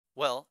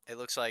Well, it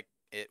looks like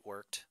it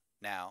worked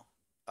now.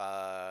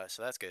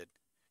 So that's good.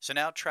 So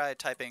now try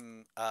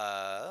typing,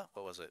 what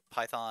was it?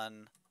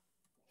 Python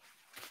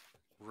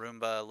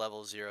Roomba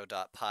level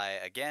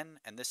 0.py again,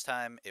 and this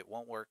time it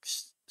won't work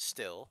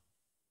still.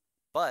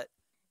 But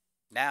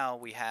now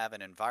we have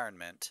an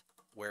environment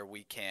where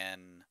we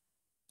can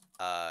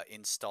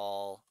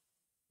install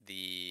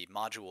the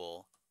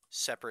module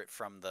separate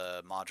from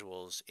the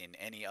modules in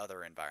any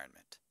other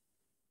environment.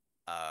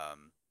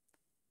 Um,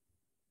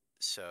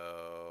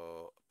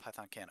 so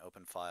Python can't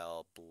open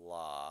file,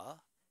 blah.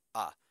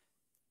 Ah,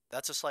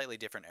 that's a slightly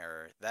different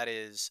error. That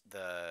is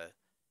the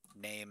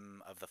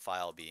name of the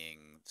file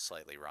being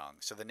slightly wrong.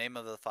 So the name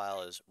of the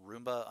file is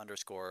roomba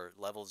underscore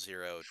level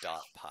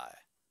 0.py.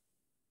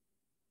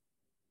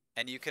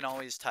 And you can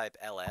always type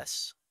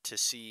ls to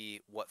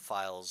see what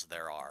files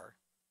there are.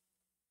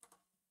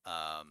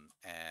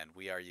 And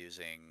we are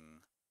using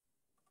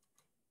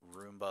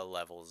roomba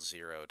level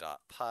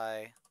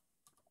 0.py.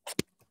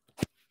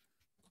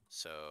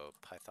 So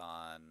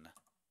Python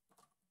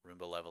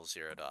roomba level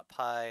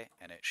 0.py,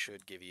 and it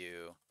should give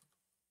you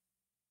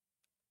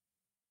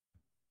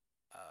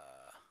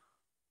uh,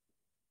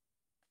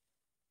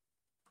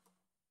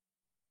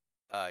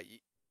 uh, y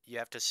you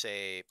have to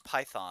say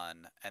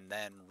Python and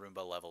then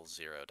roomba level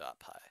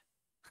 0.py.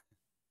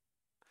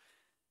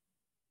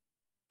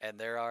 And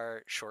there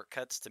are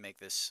shortcuts to make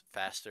this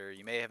faster.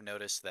 You may have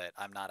noticed that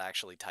I'm not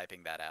actually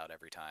typing that out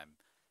every time.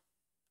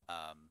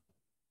 Um,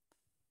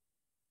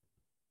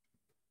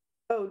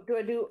 Oh, do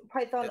I do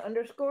Python it,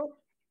 underscore?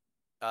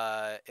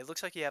 it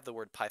looks like you have the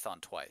word Python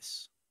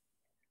twice.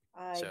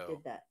 I So,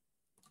 did that.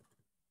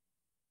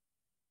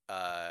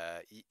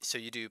 so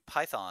you do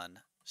Python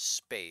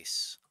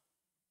space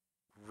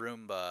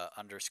Roomba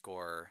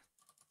underscore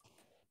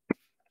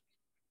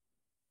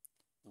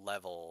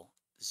level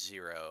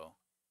 0.py.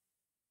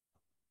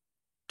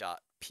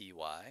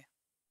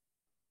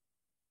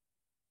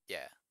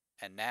 Yeah.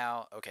 And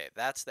now, okay,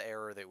 that's the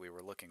error that we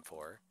were looking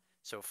for.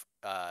 So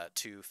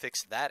to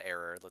fix that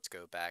error, let's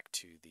go back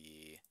to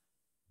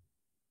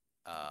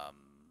um,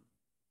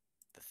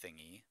 the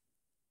thingy.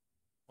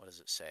 What does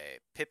it say?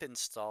 Pip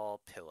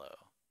install pillow.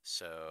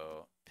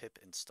 So pip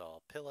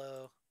install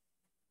pillow.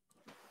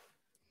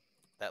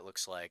 That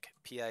looks like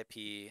pip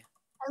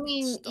I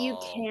mean, you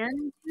install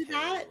can do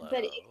that,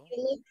 but if pillow.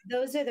 you look,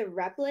 those are the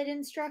replit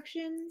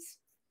instructions.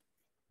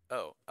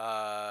 Oh,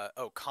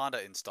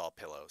 conda install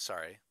pillow.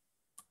 Sorry.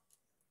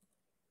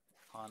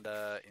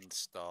 Conda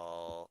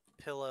install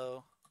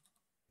pillow.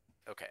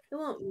 Okay, It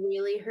won't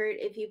really hurt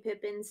if you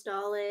pip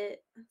install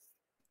it.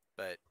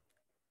 but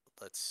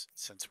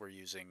since we're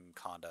using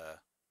conda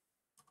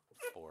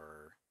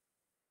for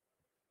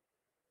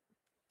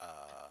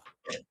uh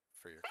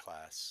for your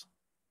class,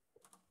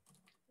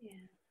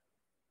 Yeah.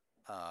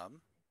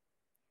 um,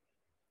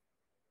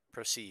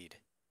 proceed,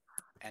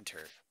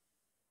 enter.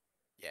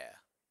 Yeah,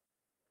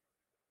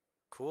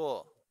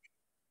 cool.